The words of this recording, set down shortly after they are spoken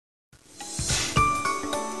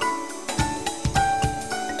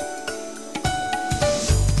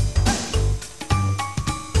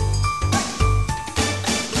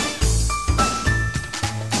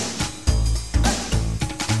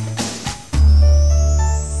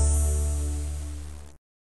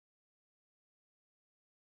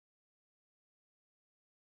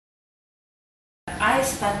I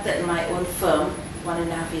started my own firm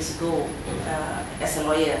 1.5 years ago as a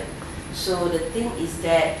lawyer. So the thing is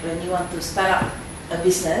that when you want to start up a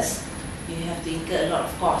business, you have to incur a lot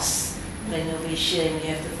of costs, renovation,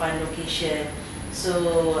 you have to find location.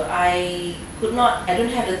 So I don't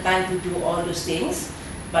have the time to do all those things,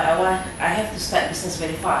 but I have to start business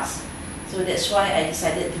very fast. So that's why I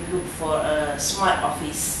decided to look for a smart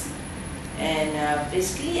office. And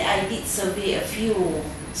basically I did survey a few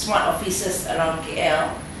smart offices around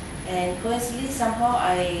KL, and coincidentally somehow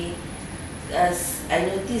I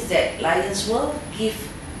noticed that Lionsworld give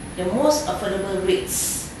the most affordable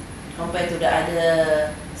rates compared to the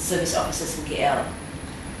other service offices in KL.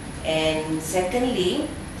 And secondly,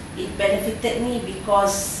 it benefited me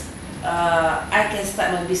because I can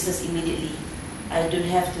start my business immediately. I don't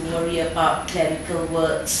have to worry about clerical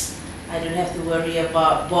works. I don't have to worry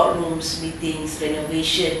about boardrooms, meetings,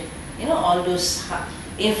 renovation, all those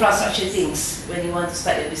infrastructure things when you want to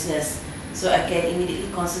start your business. So I can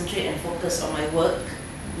immediately concentrate and focus on my work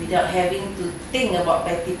without having to think about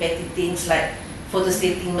petty things like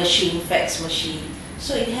photostating machine, fax machine.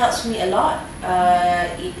 So it helps me a lot.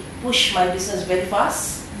 It pushed my business very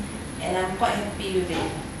fast, and I'm quite happy with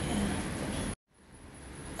it.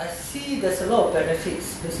 I see there's a lot of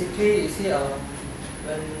benefits. Basically, you see,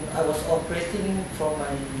 when I was operating from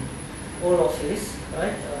my old office,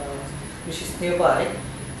 right, which is nearby,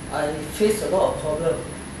 I faced a lot of problems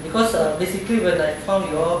because basically when I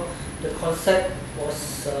found the concept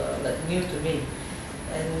was like new to me,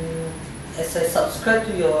 and as I subscribe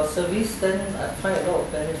to your service, then I find a lot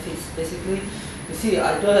of benefits. Basically, you see,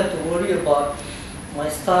 I don't have to worry about my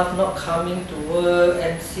staff not coming to work,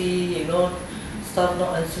 MC, staff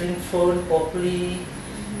not answering phone properly,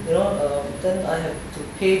 then I have to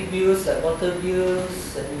pay bills like water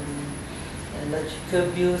bills and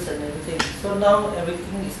electrical bills and everything. So now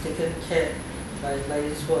everything is taken care by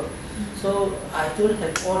Lionsworld. So I don't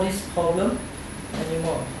have all this problem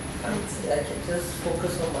anymore. I can just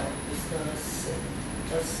focus on my business and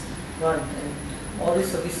just run, and all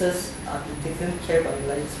these services are being taken care by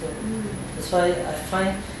Lionsworld. That's why I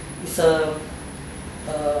find it's a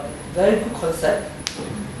very good concept,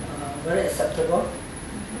 very acceptable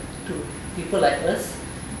to people like us,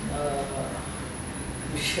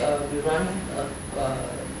 which we run a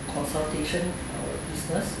consultation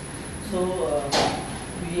business. So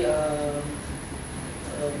we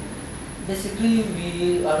basically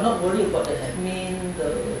we are not worried about the admin,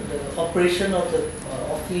 the operation of the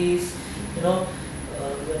office.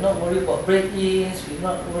 We're not worried about break-ins. We're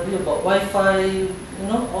not worried about Wi-Fi.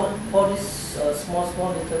 All these small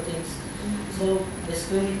little things. So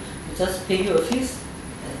basically, we just pay you a fees,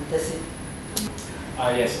 and that's it.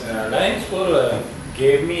 Yes, Lionsworld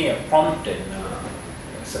gave me a prompt and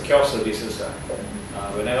secure services.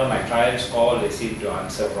 Whenever my clients call, they seem to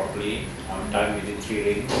answer properly, on time within 3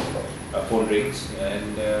 rings, phone rings,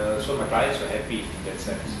 and so my clients were happy in that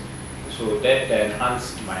sense. So that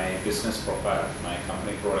enhanced my business profile. My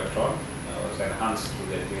company ProElectron was enhanced to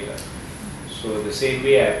that way. So the same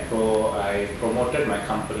way I promoted my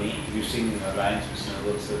company using Lions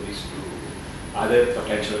Business Service to other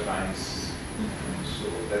potential clients. So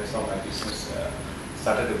that's how my business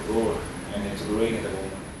started to grow, and it's growing at the moment.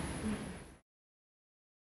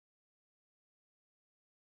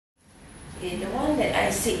 The one that I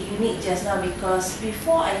said unique just now, because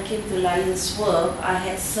before I came to Lionsworld, I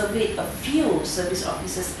had surveyed a few service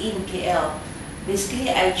offices in KL. Basically,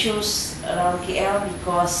 I chose around KL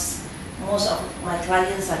because most of my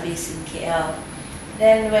clients are based in KL.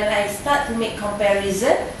 Then when I start to make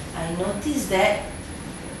comparison, I noticed that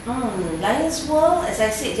Lionsworld, as I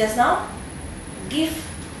said just now, give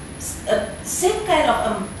same kind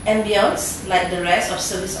of ambience like the rest of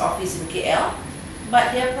service office in KL,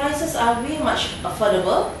 but their prices are way much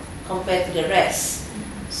affordable compared to the rest.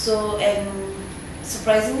 So, and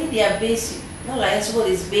surprisingly, they are based, Lionsworld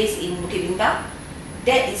is based in Bukit Bintang.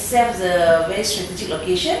 That itself is a very strategic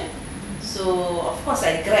location. So, of course,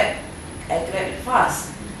 I grab it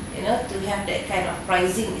fast. To have that kind of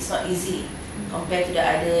pricing is not easy compared to the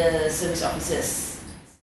other service offices.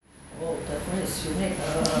 Oh, definitely it's unique.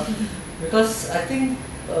 Because I think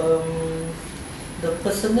the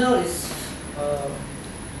personnel is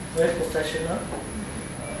very professional,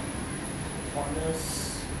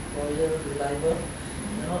 honest, loyal, reliable.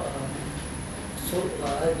 So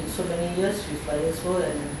I've been so many years with Lionsworld,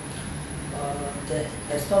 and there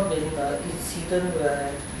has not been an incident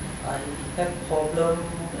where I have problem,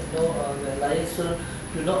 where Lionsworld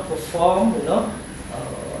do not perform,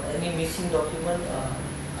 any missing document.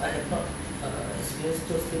 I have not experienced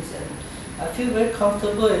those things, and I feel very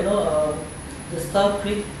comfortable. The staff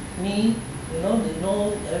treat me they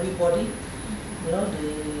know everybody.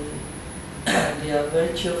 They are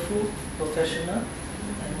very cheerful, professional,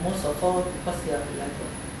 and most of all because they are reliable.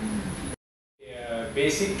 Yeah,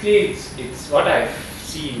 basically, it's what I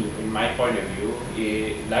see in my point of view.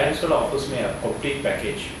 Lionsworld offers me a complete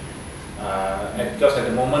package, and because at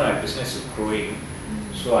the moment my business is growing,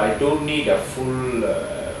 so I don't need a full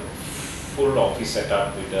office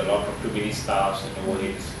setup with a lot of too many staffs and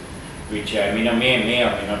overheads, which I mean, I may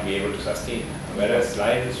or may not be able to sustain. Whereas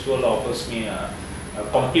Lionsworld offers me a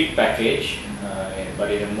complete package, but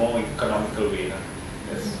in a more economical way.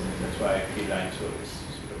 That's why I feel Lionsworld is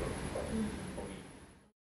suitable for me.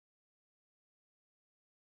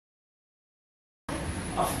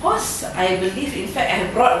 Of course, I believe, in fact,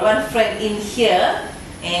 I brought one friend in here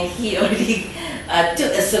and he already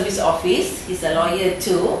took a service office. He's a lawyer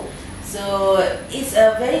too. So it's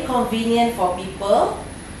very convenient for people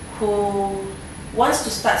who wants to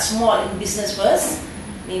start small in business first.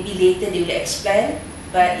 Maybe later they will expand.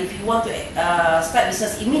 But if you want to start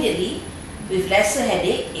business immediately with lesser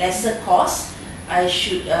headache, lesser cost, I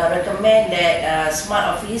should recommend that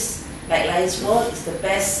smart office like Lionsworld is the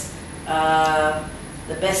best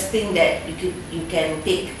thing that you can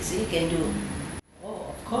take. So you can do.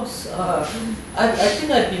 Oh, of course. I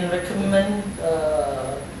think I've been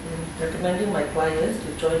recommending my clients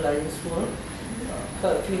to join Lionsworld.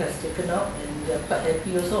 Quite a few has taken up and they are quite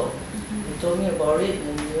happy also. They told me about it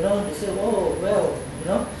and they said, oh well,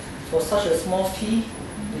 for such a small fee,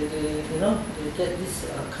 they get this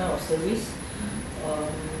kind of service.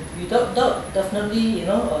 Without doubt, definitely,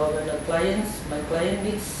 when my client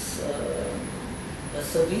needs a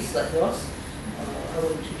service like yours, I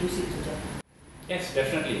will introduce it to them. Yes,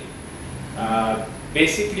 definitely.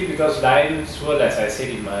 Basically, because Lionsworld, as I said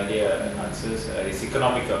in my earlier answers, is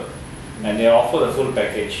economical, and they offer the full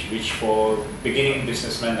package, which for beginning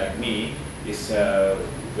businessmen like me is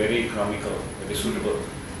very economical, very suitable.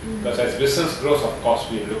 Because as business grows, of course,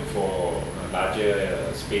 we look for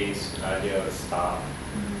larger space, larger staff.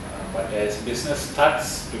 But as business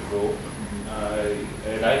starts to grow,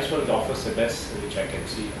 Lionsworld offers the best which I can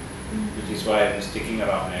see, which is why I'm sticking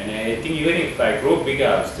around. And I think even if I grow bigger,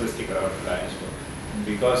 I'll still stick around to Lionsworld,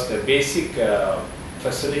 because the basic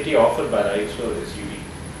facility offered by Lionsworld is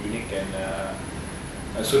unique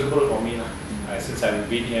and suitable for me. Since I'm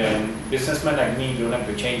businessmen like me don't have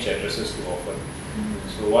to change addresses too often.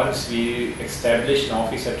 So once we establish an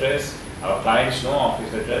office address, our clients know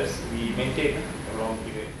office address, we maintain a long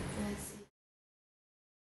period.